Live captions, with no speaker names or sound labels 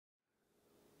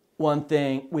One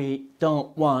thing we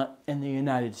don't want in the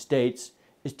United States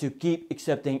is to keep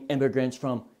accepting immigrants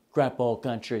from crap-hole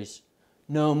countries.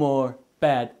 No more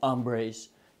bad hombres.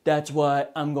 That's why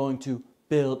I'm going to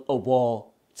build a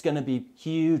wall. It's going to be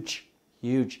huge,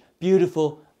 huge,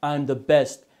 beautiful. I'm the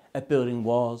best at building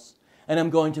walls. And I'm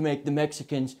going to make the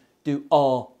Mexicans do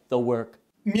all the work.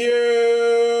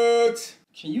 Mute!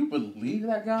 Can you believe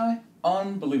that guy?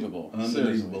 Unbelievable.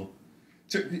 Unbelievable.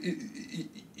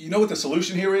 You know what the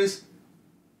solution here is?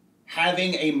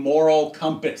 Having a moral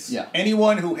compass. Yeah.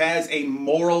 Anyone who has a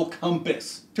moral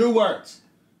compass, 2 words,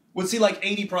 would see like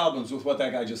 80 problems with what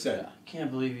that guy just said. I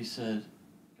can't believe he said,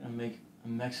 gonna make the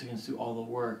Mexicans do all the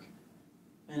work.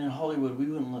 And in Hollywood, we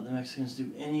wouldn't let the Mexicans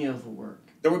do any of the work.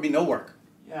 There would be no work.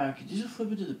 Yeah, could you just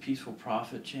flip it to the Peaceful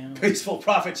Prophet channel? Peaceful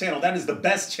Prophet channel, that is the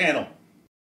best channel.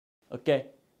 Okay.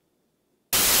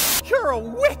 You're a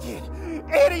wicked,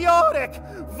 idiotic,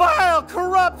 vile,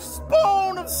 corrupt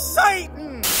spawn of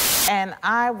Satan! And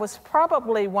I was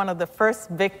probably one of the first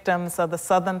victims of the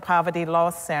Southern Poverty Law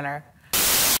Center.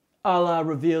 Allah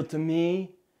revealed to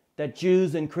me that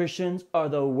Jews and Christians are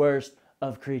the worst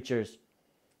of creatures.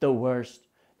 The worst.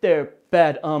 They're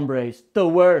bad hombres. The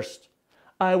worst.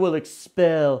 I will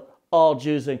expel all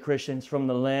Jews and Christians from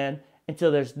the land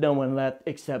until there's no one left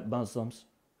except Muslims.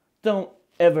 Don't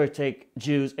ever take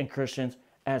Jews and Christians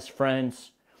as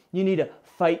friends. You need to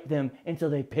fight them until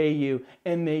they pay you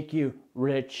and make you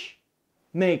rich.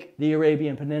 Make the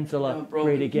Arabian Peninsula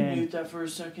great again. Can you mute that for a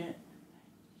second?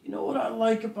 You know what I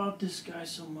like about this guy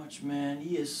so much, man?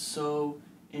 He is so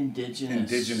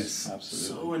indigenous. Indigenous.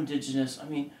 Absolutely. So indigenous. I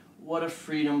mean, what a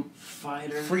freedom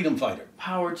fighter. Freedom fighter.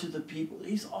 Power to the people.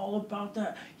 He's all about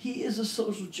that. He is a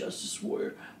social justice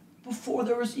warrior. Before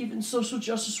there was even social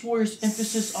justice warriors,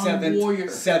 emphasis on warrior.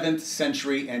 7th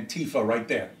century Antifa right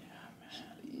there.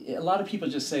 A lot of people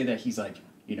just say that he's like,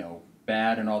 you know,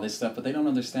 bad and all this stuff, but they don't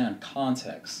understand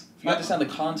context. If you understand the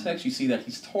context, you see that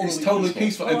he's totally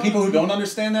peaceful. And people who don't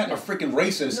understand that are freaking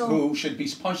racists who should be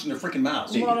punched in their freaking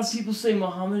mouths. A lot of people say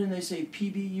Muhammad and they say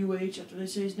PBUH after they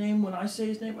say his name. When I say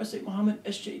his name, I say Muhammad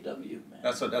SJW. Man.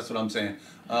 That's what I'm saying.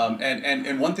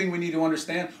 And one thing we need to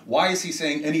understand, why is he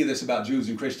saying any of this about Jews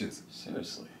and Christians?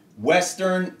 Seriously.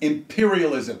 Western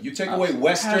imperialism. You take away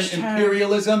Western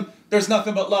imperialism, there's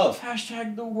nothing but love.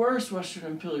 Hashtag the worst Western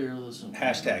imperialism.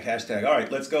 Hashtag. All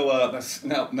right, let's go.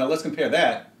 Now let's compare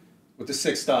that with the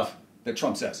 6 stuff that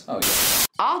Trump says. Oh, yeah.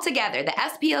 Altogether, the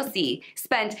SPLC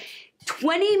spent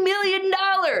 $20 million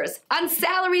on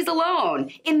salaries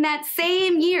alone. In that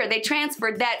same year, they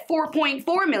transferred that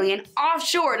 $4.4 million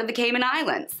offshore to the Cayman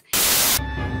Islands.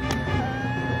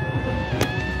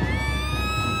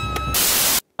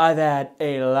 I've had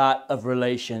a lot of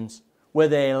relations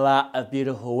with a lot of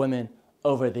beautiful women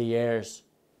over the years.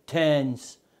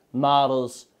 Tens,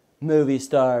 models, movie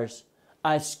stars.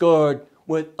 I scored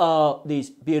with all these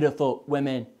beautiful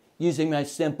women using my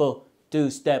simple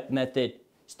 2-step method.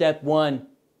 Step 1,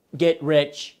 get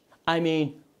rich. I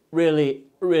mean, really,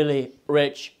 really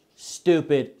rich.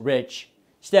 Stupid rich.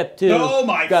 Step 2, oh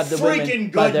my grab the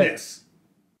freaking goodness!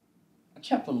 I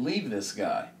can't believe this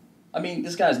guy. I mean,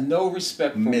 this guy has no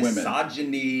respect for women.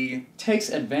 Misogyny. Takes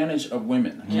advantage of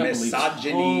women. I can't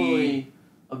Misogyny. Totally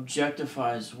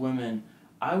objectifies women.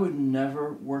 I would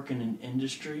never work in an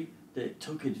industry that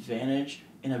took advantage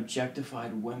and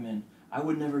objectified women. I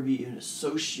would never be even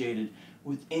associated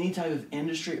with any type of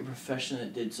industry or profession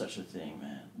that did such a thing,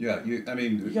 man. Yeah, I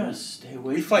mean... You gotta stay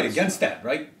away We from fight this against stuff. that,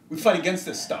 right? We fight against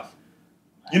this stuff.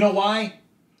 You know why?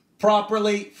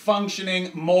 Properly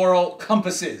functioning moral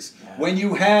compasses. Yeah. When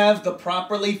you have the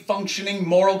properly functioning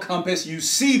moral compass, you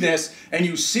see this and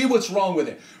you see what's wrong with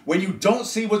it. When you don't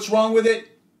see what's wrong with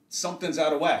it, something's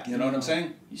out of whack. You know what I'm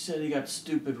saying? You said he got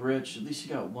stupid rich. At least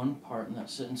he got one part in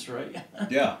that sentence right.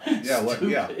 Yeah. What?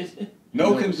 Yeah. Stupid.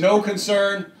 No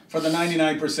concern for the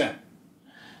 99%.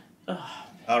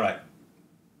 All right.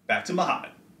 Back to Muhammad.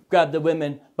 Grab the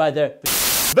women by their...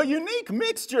 The unique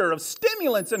mixture of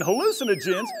stimulants and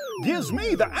hallucinogens gives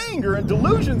me the anger and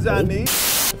delusions I need.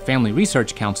 The Family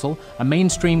Research Council, a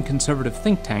mainstream conservative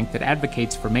think tank that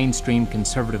advocates for mainstream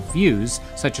conservative views,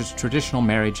 such as traditional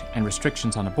marriage and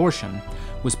restrictions on abortion,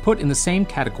 was put in the same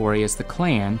category as the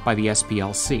Klan by the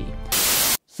SPLC.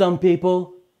 Some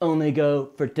people only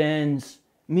go for 10s.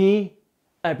 Me,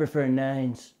 I prefer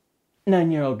 9s.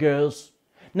 9-year-old girls.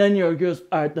 9-year-old girls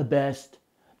are the best.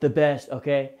 The best,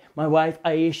 okay? My wife,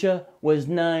 Aisha, was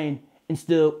 9 and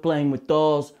still playing with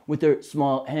dolls with her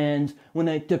small hands when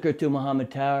I took her to Muhammad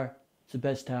Tower. It's the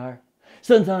best tower.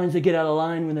 Sometimes they get out of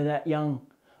line when they're that young.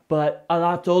 But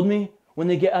Allah told me when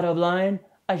they get out of line,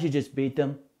 I should just beat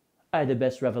them. I had the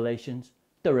best revelations.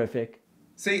 Terrific.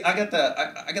 See, I got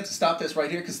to stop this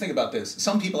right here because think about this.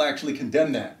 Some people actually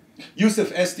condemn that.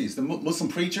 Yusuf Estes, the Muslim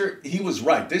preacher, he was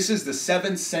right. This is the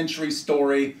 7th century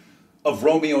story of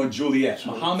Romeo and Juliet,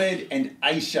 Muhammad and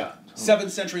Aisha. 7th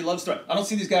century love story. I don't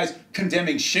see these guys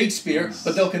condemning Shakespeare,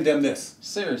 but they'll condemn this.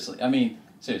 Seriously, I mean,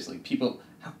 seriously, people,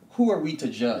 who are we to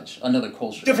judge another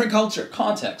culture? Different culture.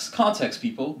 Context,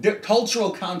 people. The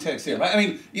cultural context here, right? I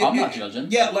mean, I'm not judging.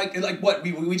 Yeah, like what?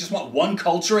 We just want one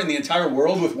culture in the entire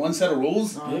world with one set of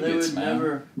rules? No, they would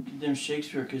never condemn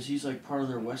Shakespeare because he's like part of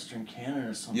their Western canon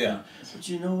or something. Yeah. But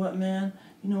you know what, man?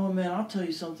 I'll tell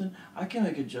you something. I can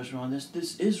make a judgment on this.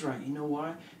 This is right. You know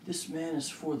why? This man is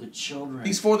for the children.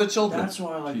 He's for the children. That's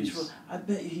why I like these. I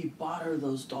bet he bought her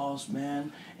those dolls,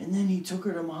 man. And then he took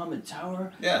her to Muhammad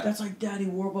Tower. Yeah. That's like Daddy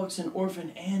Warbucks and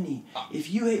Orphan Annie.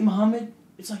 If you hate Muhammad,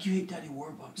 it's like you hate Daddy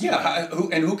Warbucks. Yeah,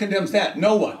 who condemns that?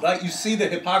 No one. Like, you see the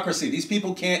hypocrisy. These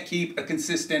people can't keep a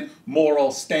consistent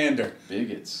moral standard.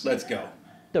 Bigots. Let's go.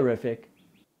 Terrific.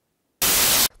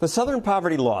 The Southern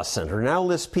Poverty Law Center now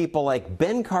lists people like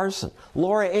Ben Carson,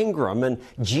 Laura Ingraham, and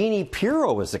Jeannie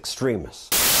Pirro as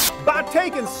extremists. By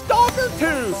taking Stalker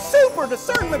 2 super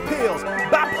discernment pills,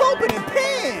 by pooping in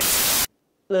pins.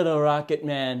 Little Rocket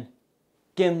Man,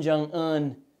 Kim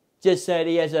Jong-un, just said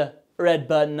he has a red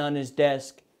button on his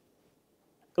desk.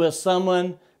 Will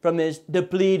someone from his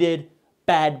depleted,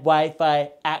 bad Wi-Fi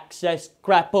access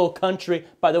crapple country,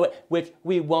 by the way, which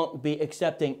we won't be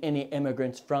accepting any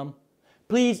immigrants from,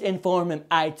 please inform him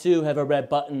I too have a red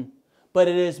button, but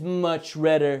it is much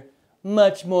redder,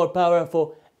 much more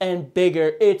powerful, and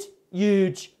bigger. It's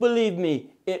huge. Believe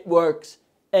me, it works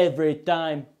every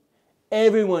time.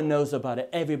 Everyone knows about it.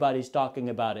 Everybody's talking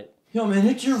about it. Yo, man,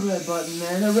 hit your red button,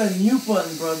 man. A red mute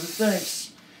button, brother. Thanks.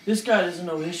 This guy doesn't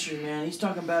know history, man. He's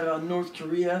talking bad about North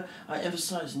Korea. I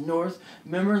emphasize North.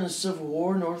 Remember in the Civil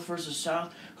War, North versus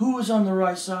South? Who was on the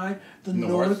right side? The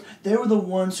North. They were the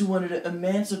ones who wanted to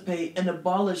emancipate and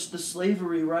abolish the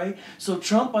slavery, right? So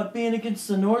Trump, by being against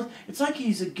the North, it's like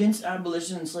he's against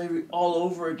abolition and slavery all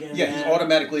over again. Yeah, man. He's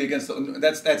automatically against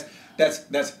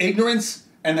that's ignorance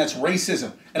and that's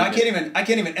racism. And I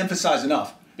can't even emphasize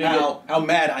enough how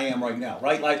mad I am right now,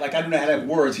 right? Like I don't know how to have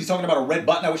words. He's talking about a red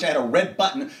button. I wish I had a red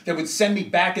button that would send me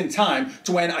back in time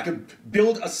to when I could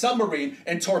build a submarine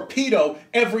and torpedo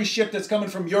every ship that's coming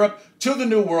from Europe to the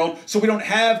New World so we don't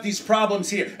have these problems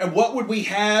here. And what would we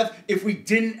have if we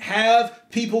didn't have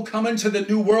people coming to the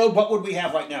New World? What would we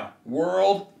have right now?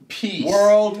 World peace.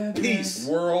 World peace.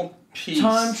 World peace.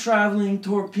 Time-traveling,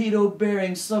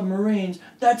 torpedo-bearing submarines.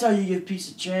 That's how you give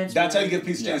peace a chance. That's how you give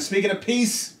peace a chance. Speaking of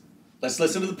peace, let's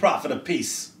listen to the prophet of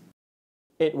peace.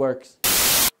 It works.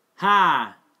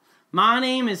 Hi, my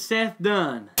name is Seth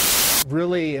Dunn.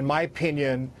 Really, in my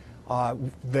opinion,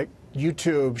 that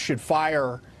YouTube should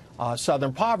fire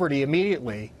Southern Poverty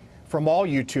immediately from all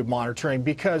YouTube monitoring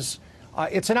because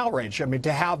it's an outrage. I mean,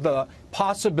 to have the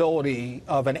possibility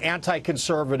of an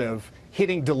anti-conservative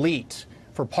hitting delete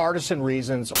for partisan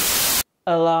reasons.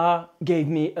 Allah gave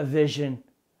me a vision.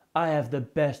 I have the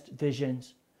best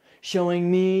visions, showing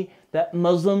me that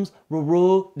Muslims will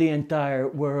rule the entire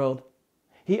world.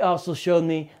 He also showed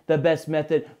me the best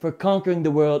method for conquering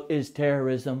the world is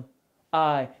terrorism.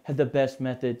 I have the best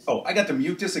methods. Oh, I got to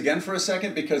mute this again for a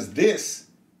second because this,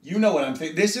 you know what I'm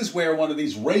thinking. This is where one of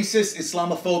these racist,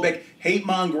 Islamophobic,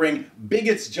 hate-mongering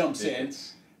bigots jumps in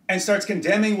and starts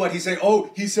condemning what he said.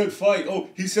 Oh, he said fight. Oh,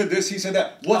 he said this, he said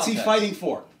that. What's he fighting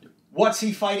for? What's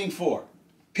he fighting for?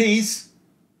 Peace.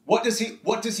 What does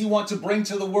he want to bring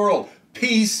to the world?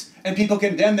 Peace. And people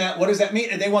condemn that. What does that mean?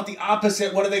 And they want the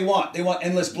opposite. What do they want? They want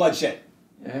endless bloodshed.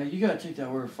 Yeah, you gotta take that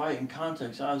word fight in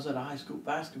context. I was at a high school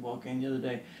basketball game the other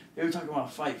day. They were talking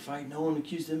about fight. No one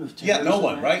accused him of terrorism. Yeah, no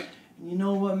one, man. right? And you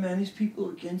know what, man? These people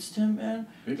against him, man,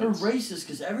 they're racist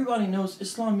because everybody knows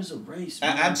Islam is a race,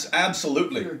 man.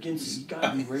 Absolutely. You're against it. You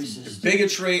gotta be racist.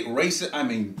 Bigotry, racist. I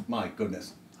mean, my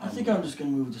goodness. I think I'm just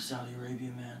gonna move to Saudi Arabia,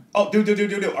 man. Oh,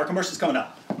 do. Our commercial's coming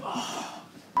up.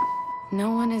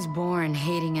 No one is born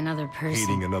hating another person.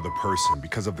 Hating another person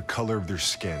because of the color of their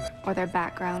skin. Or their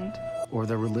background. Or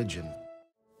their religion.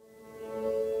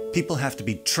 People have to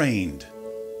be trained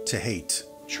to hate.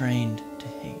 Trained to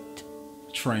hate.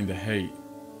 Trained to hate.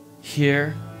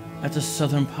 Here, at the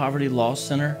Southern Poverty Law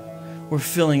Center, we're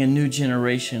filling a new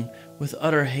generation with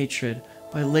utter hatred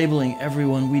by labeling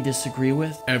everyone we disagree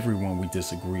with. Everyone we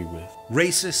disagree with.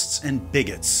 Racists and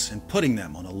bigots, and putting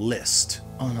them on a list.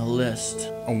 On a list.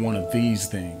 On one of these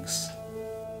things.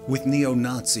 With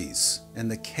neo-Nazis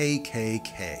and the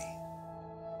KKK.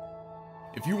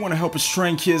 If you want to help us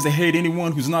train kids to hate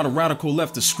anyone who's not a radical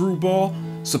leftist screwball,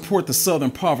 support the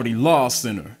Southern Poverty Law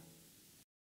Center.